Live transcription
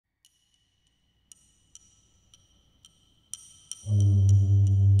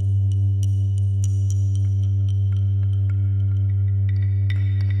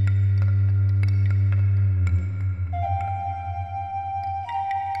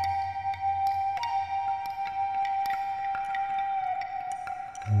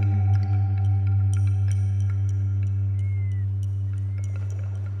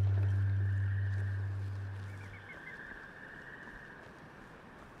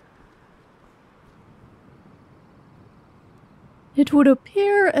It would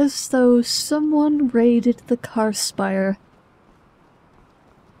appear as though someone raided the Karthspire.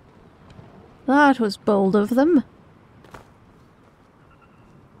 That was bold of them.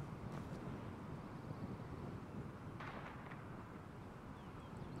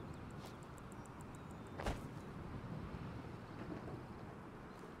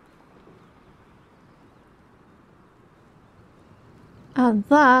 And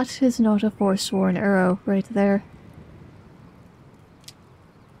that is not a forsworn arrow right there.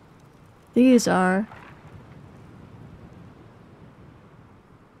 These are.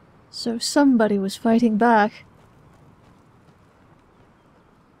 So somebody was fighting back.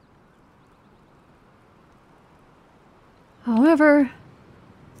 However,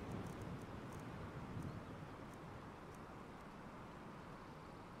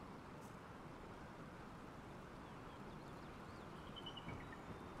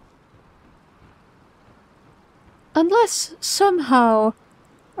 unless somehow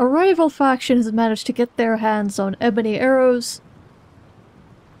a rival faction has managed to get their hands on ebony arrows,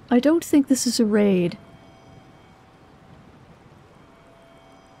 I don't think this is a raid.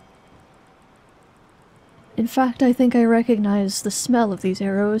 In fact, I think I recognize the smell of these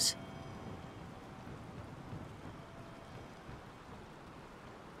arrows.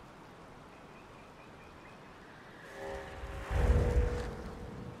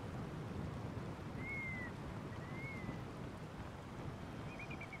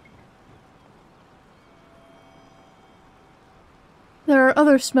 There are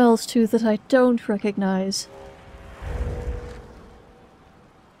other smells too that I don't recognize.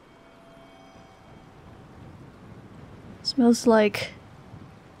 Smells like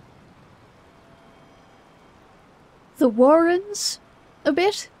the Warrens a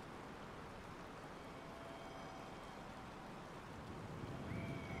bit.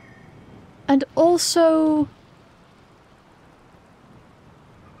 And also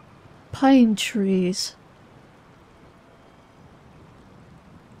pine trees.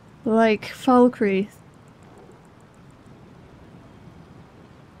 Like Falkreath.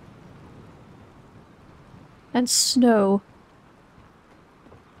 And snow.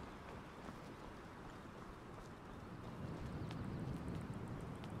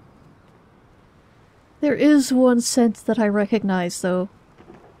 There is one scent that I recognize, though.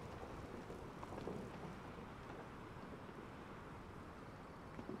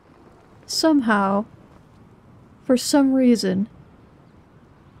 Somehow, for some reason,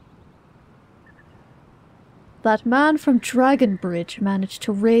 that man from Dragonbridge managed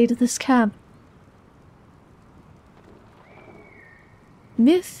to raid this camp.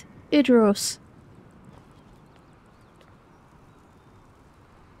 Myth Idros.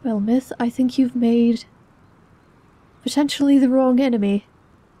 Well, Myth, I think you've made potentially the wrong enemy.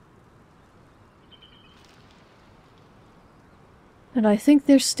 And I think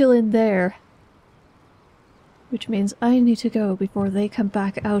they're still in there. Which means I need to go before they come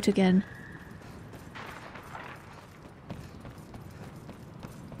back out again.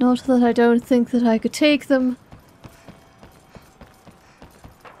 Not that I don't think that I could take them.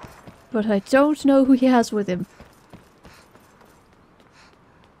 But I don't know who he has with him.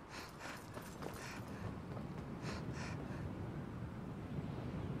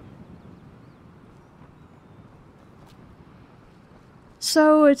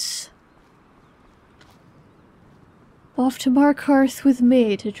 So it's off to Markarth with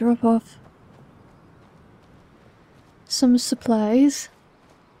me to drop off some supplies.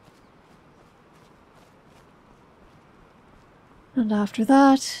 And after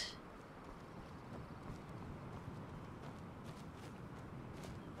that,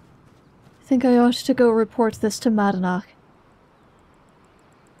 I think I ought to go report this to Madanach.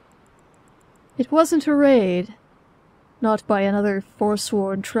 It wasn't a raid, not by another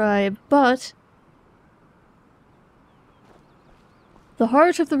forsworn tribe, but the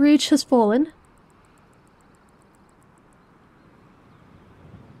heart of the Reach has fallen.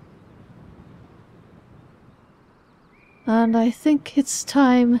 And I think it's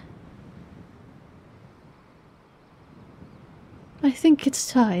time. I think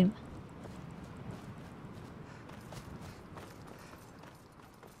it's time.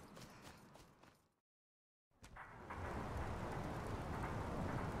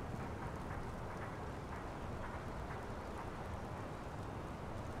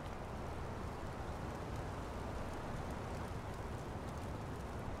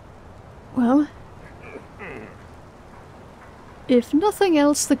 Well, if nothing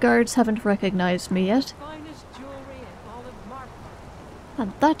else, the guards haven't recognized me yet.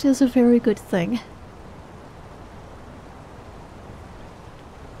 And that is a very good thing.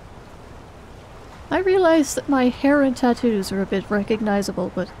 I realize that my hair and tattoos are a bit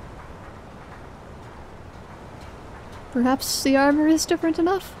recognizable, but perhaps the armor is different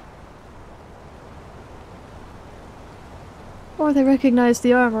enough? Or they recognize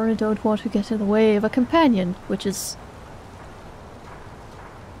the armor and don't want to get in the way of a companion, which is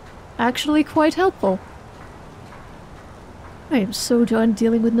actually quite helpful. I am so done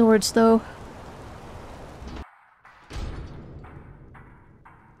dealing with Nords, though.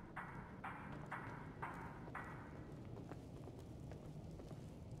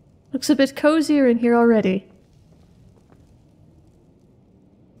 Looks a bit cozier in here already.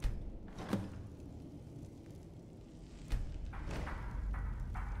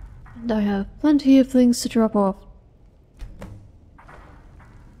 And I have plenty of things to drop off.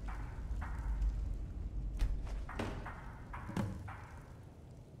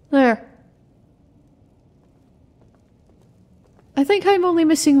 There. I think I'm only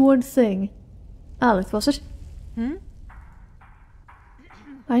missing one thing. Alith, was it? Hmm?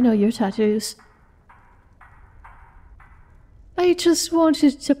 I know your tattoos. I just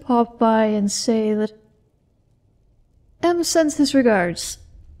wanted to pop by and say that M sends his regards.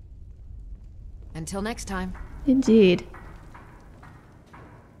 Until next time. Indeed.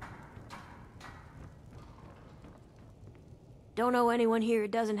 Don't know anyone here who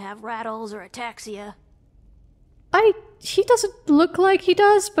doesn't have rattles or ataxia. He doesn't look like he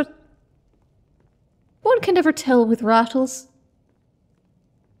does, but one can never tell with rattles.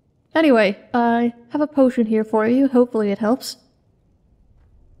 Anyway, I have a potion here for you. Hopefully it helps.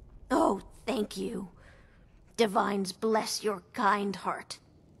 Oh, thank you. Divines bless your kind heart.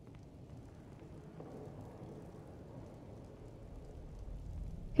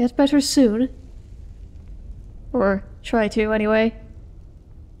 Get better soon. Or try to, anyway.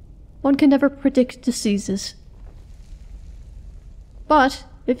 One can never predict diseases. But,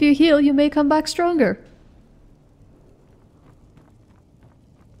 if you heal, you may come back stronger.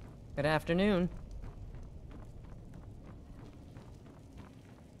 Good afternoon.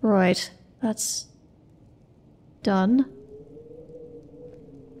 Right, that's done.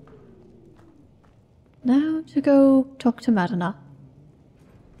 Now to go talk to Madonna.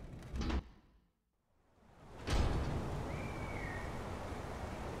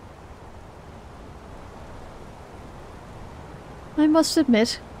 I must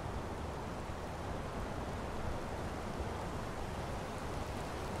admit,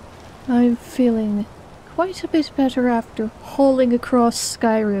 I'm feeling quite a bit better after hauling across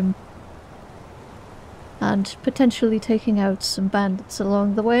Skyrim and potentially taking out some bandits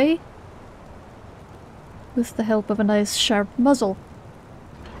along the way with the help of a nice sharp muzzle.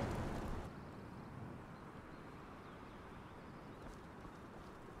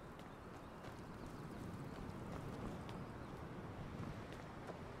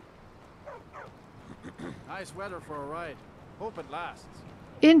 Nice weather for a ride. Hope it lasts.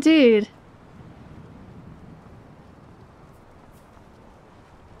 Indeed.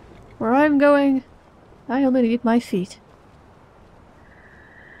 Where I'm going, I only need my feet.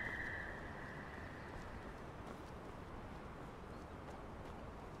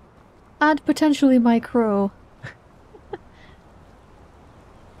 And potentially my crow.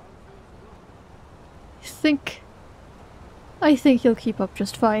 I think you'll keep up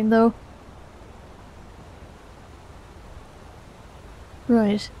just fine, though.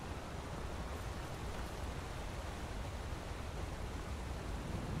 Right.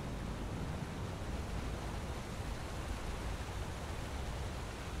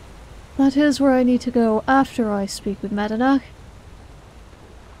 That is where I need to go after I speak with Madonna.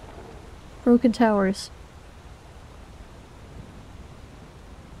 Broken Towers.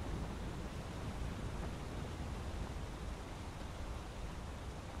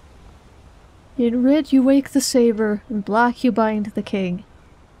 In red you wake the saber, in black you bind the king.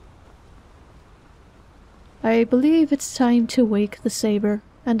 I believe it's time to wake the saber,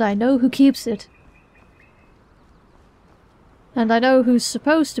 and I know who keeps it. And I know who's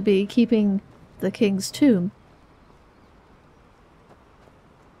supposed to be keeping the king's tomb.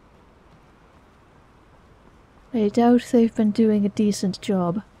 I doubt they've been doing a decent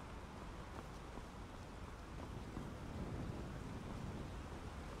job.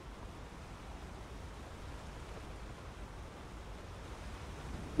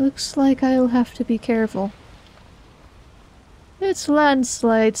 Looks like I'll have to be careful. It's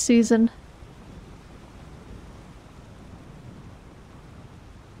landslide season.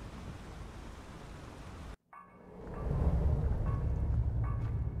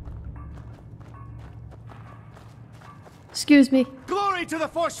 Excuse me. Glory to the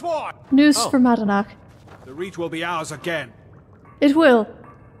Forsworn! News for Madonna. The reach will be ours again. It will.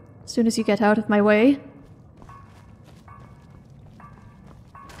 As soon as you get out of my way.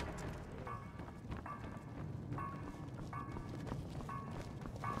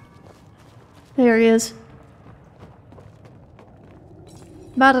 There he is.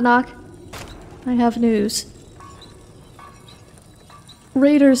 Madanach, I have news.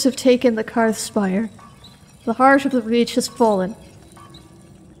 Raiders have taken the Karthspire. The heart of the Reach has fallen.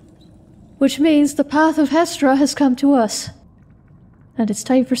 Which means the path of Hestra has come to us. And it's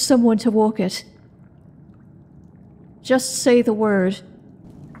time for someone to walk it. Just say the word.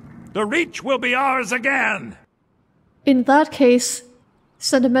 The Reach will be ours again! In that case,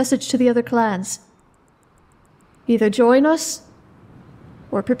 send a message to the other clans. Either join us,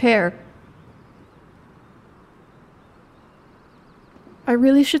 or prepare. I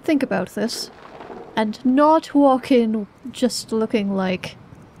really should think about this, and not walk in just looking like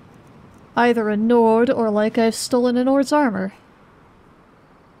either a Nord or like I've stolen a Nord's armor.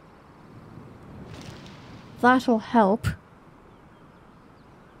 That'll help.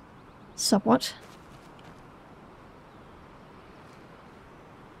 Somewhat.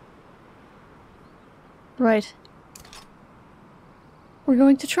 Right. We're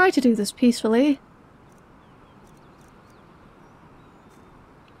going to try to do this peacefully.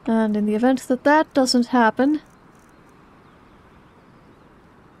 And in the event that that doesn't happen...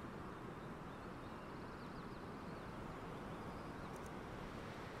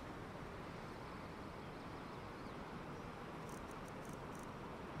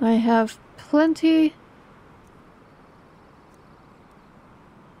 I have plenty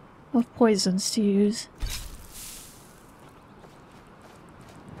of poisons to use.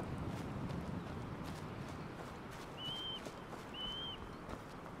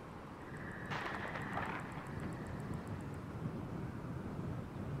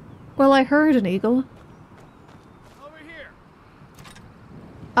 Well, I heard an eagle. Over here.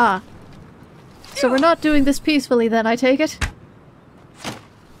 Ah. So we're not doing this peacefully then, I take it?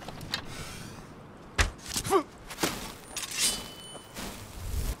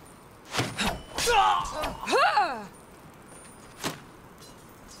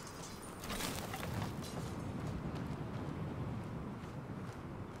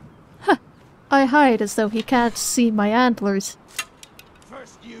 I hide as though he can't see my antlers.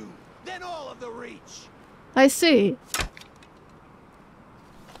 First you, then all of the Reach. I see.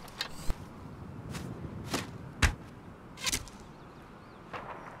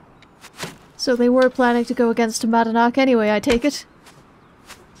 So they were planning to go against Madanach anyway, I take it?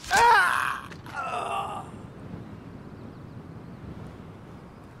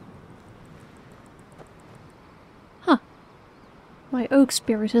 Huh. My oak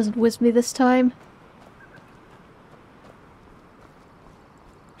spirit hasn't whizzed me this time.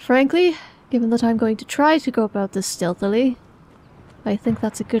 Frankly, given that I'm going to try to go about this stealthily, I think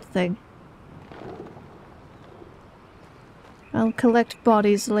that's a good thing. I'll collect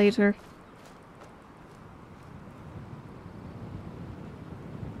bodies later.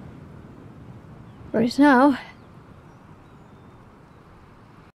 Right now...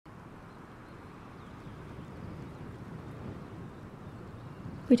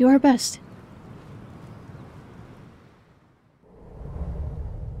 we do our best.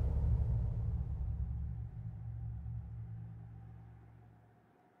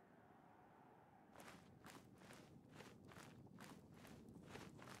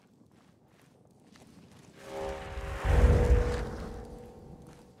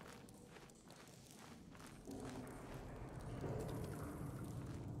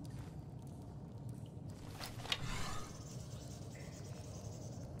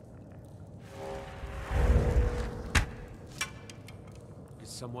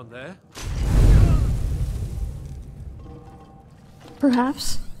 Someone there?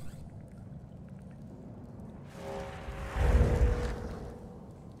 Perhaps.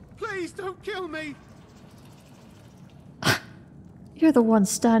 Please don't kill me! You're the one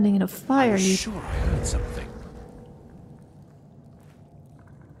standing in a fire, I'm you... sure I heard something.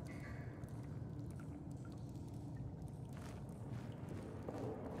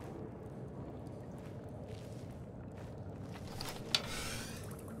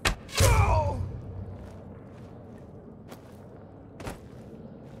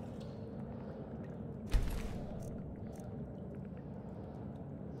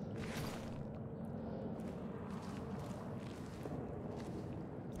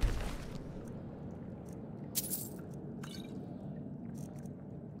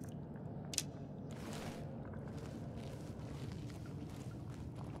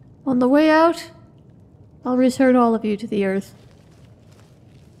 On the way out, I'll return all of you to the earth.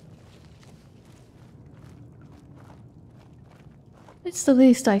 It's the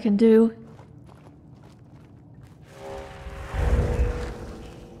least I can do.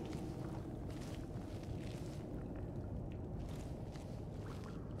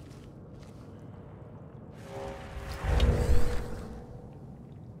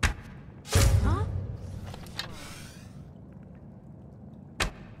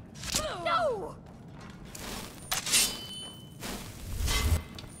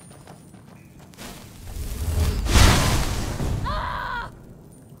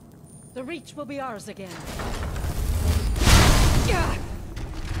 The Reach will be ours again.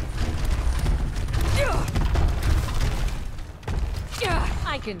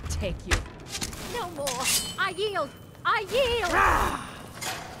 I can take you. No more! I yield! I yield!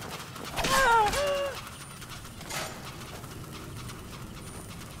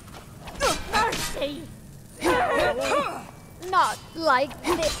 Mercy! Not like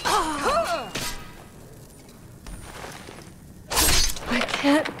this! I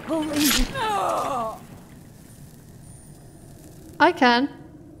can't believe it. I can.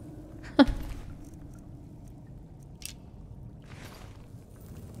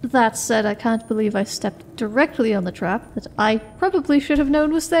 That said, I can't believe I stepped directly on the trap that I probably should have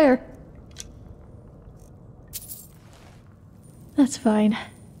known was there. That's fine.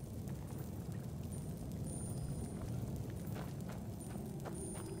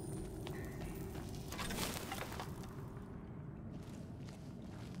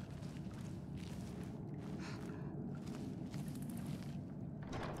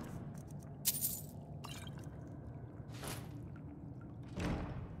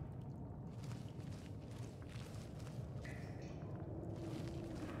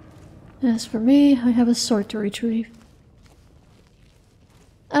 As for me, I have a sword to retrieve.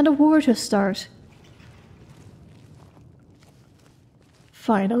 And a war to start.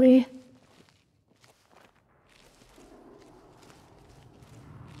 Finally.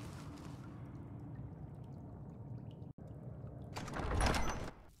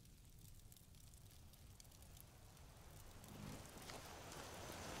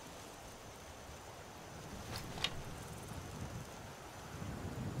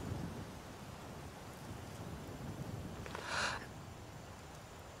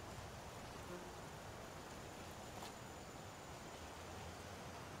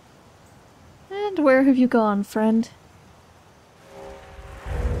 And where have you gone, friend?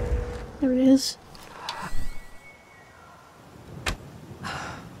 There it is.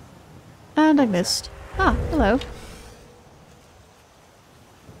 And I missed. Ah, hello.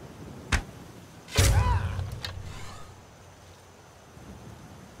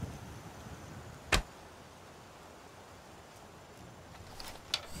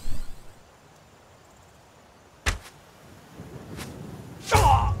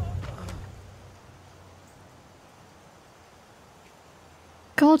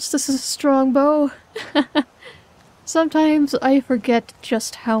 Gods, this is a strong bow. Sometimes I forget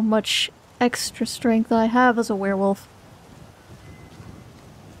just how much extra strength I have as a werewolf.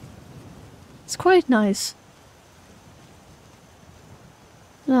 It's quite nice.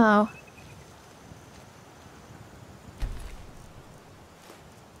 Now.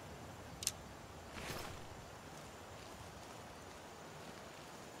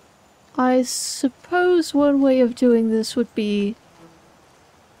 I suppose one way of doing this would be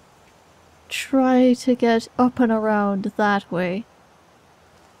try to get up and around that way.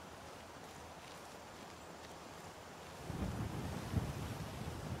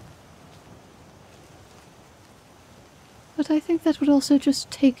 But I think that would also just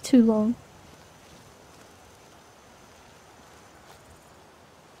take too long.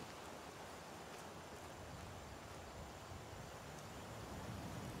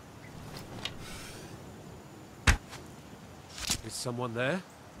 Is someone there?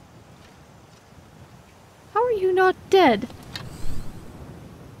 How are you not dead?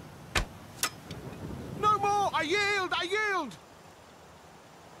 No more! I yield! I yield!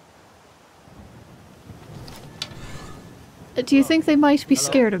 Do you think they might be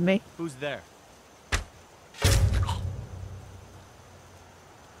scared of me? Who's there?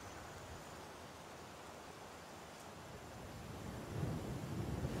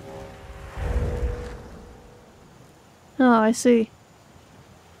 Oh, I see.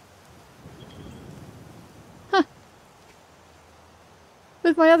 Huh.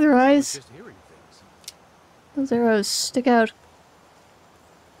 With my other eyes, Just hearing things. those arrows stick out.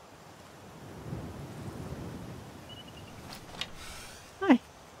 Hi.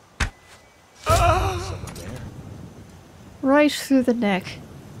 Someone there. Right through the neck.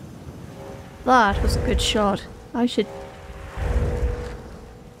 That was a good shot. I should...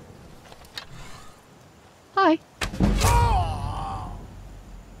 Hi.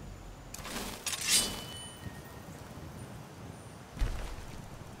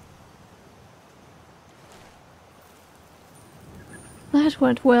 That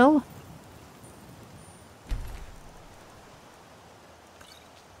went well.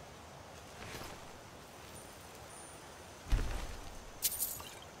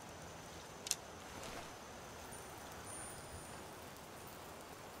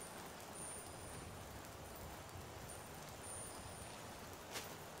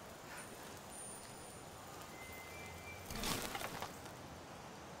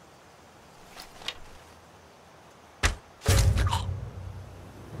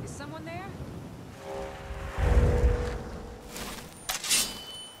 Is someone there?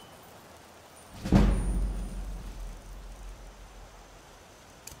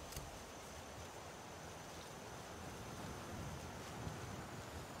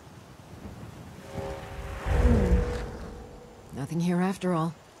 Nothing here after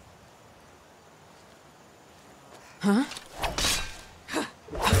all. Huh?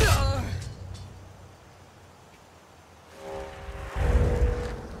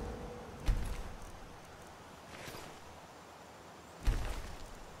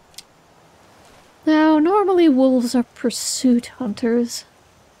 Now, normally wolves are pursuit hunters.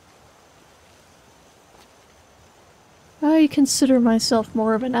 I consider myself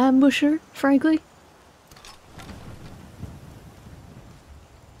more of an ambusher, frankly.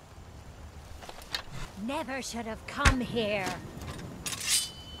 Never should have come here.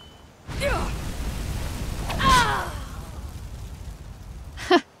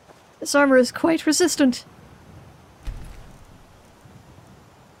 This armor is quite resistant.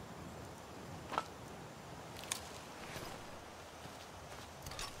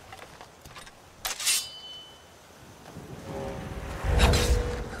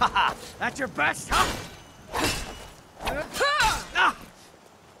 Haha! That's your best, huh? Ah!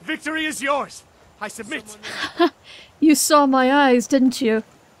 Victory is yours! I submit! You saw my eyes, didn't you?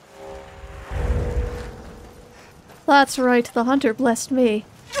 That's right, the hunter blessed me.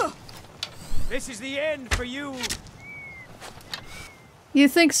 This is the end for you! You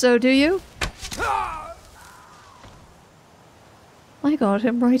think so, do you? Ah! I got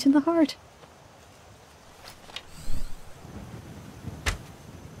him right in the heart.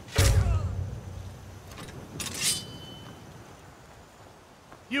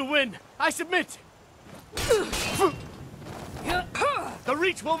 You win! I submit! The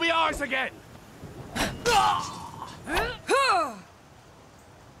reach will be ours again! There's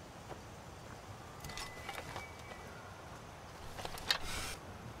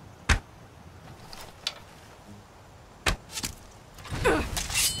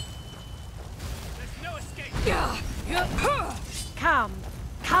no escape!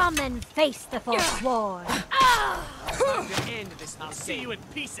 Come and face the Forsworn. Time to end this. I'll see you in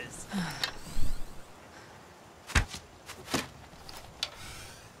pieces!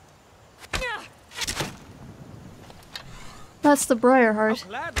 That's the I'll Briarheart.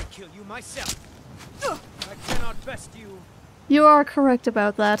 gladly kill you myself. I cannot best you. You are correct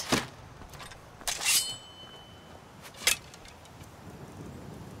about that.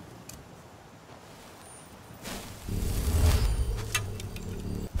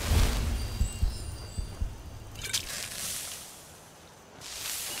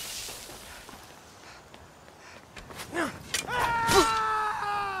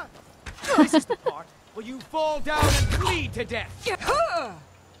 This is the part where you fall down and bleed to death.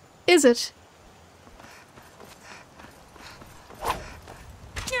 Is it?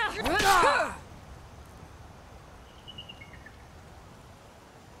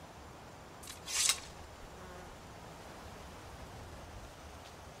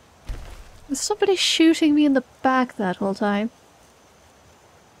 Was somebody shooting me in the back that whole time?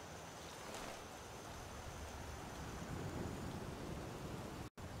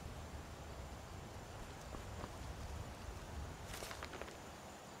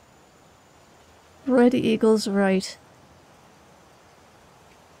 Red Eagle's right.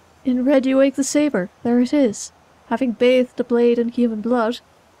 In red you wake the saber. There it is. Having bathed the blade in human blood.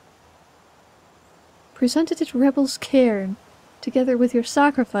 Presented it Rebel's cairn, together with your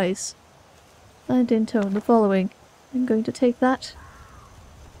sacrifice. And intone the following. I'm going to take that.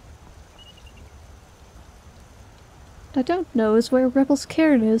 I don't know is where Rebel's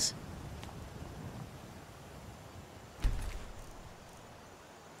cairn is.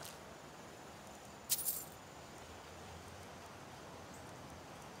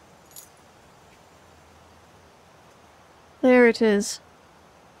 There it is.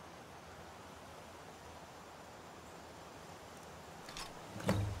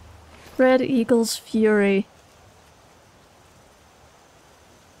 Red Eagle's Fury.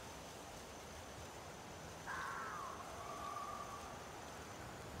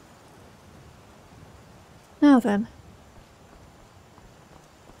 Now then.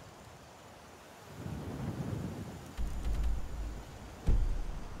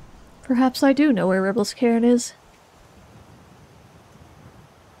 Perhaps I do know where Rebel's Cairn is.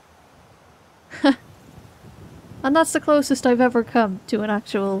 And that's the closest I've ever come to an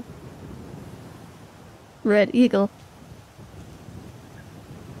actual red eagle.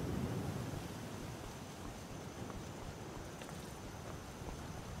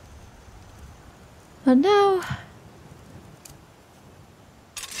 And now...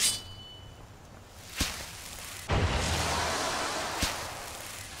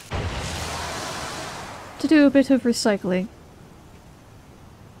 to do a bit of recycling.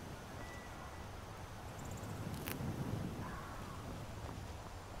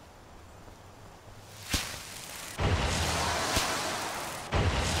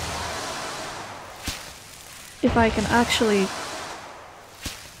 If I can actually...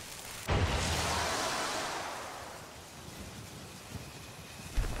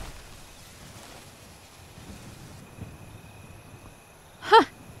 Ha!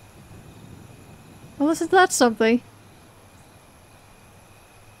 Well, isn't that something?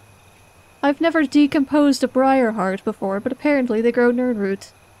 I've never decomposed a briar heart before, but apparently they grow nerd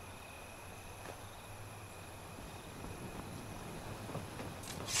root.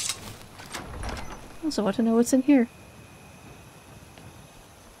 Also want to know what's in here.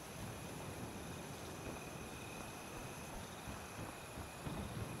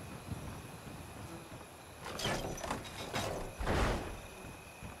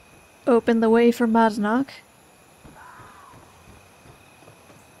 Open the way for Madnock.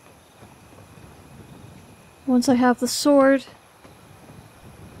 Once I have the sword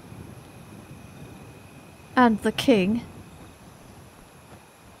and the king,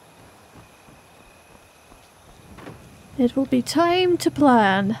 it will be time to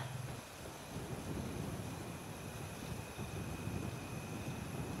plan.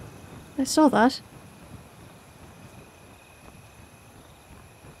 I saw that.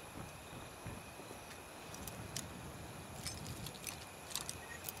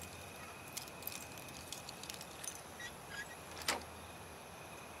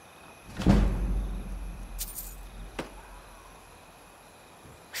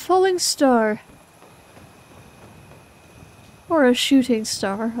 Falling star. Or a shooting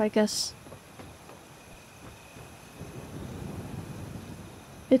star, I guess.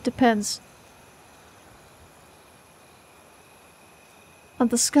 It depends. And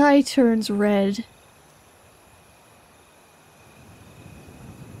the sky turns red.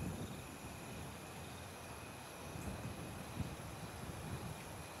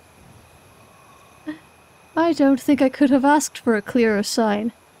 I don't think I could have asked for a clearer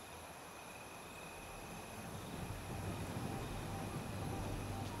sign.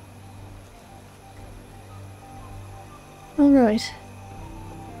 Alright.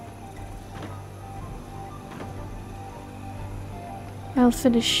 I'll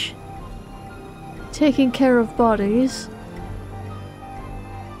finish taking care of bodies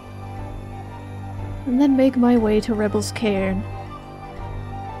and then make my way to Rebel's Cairn.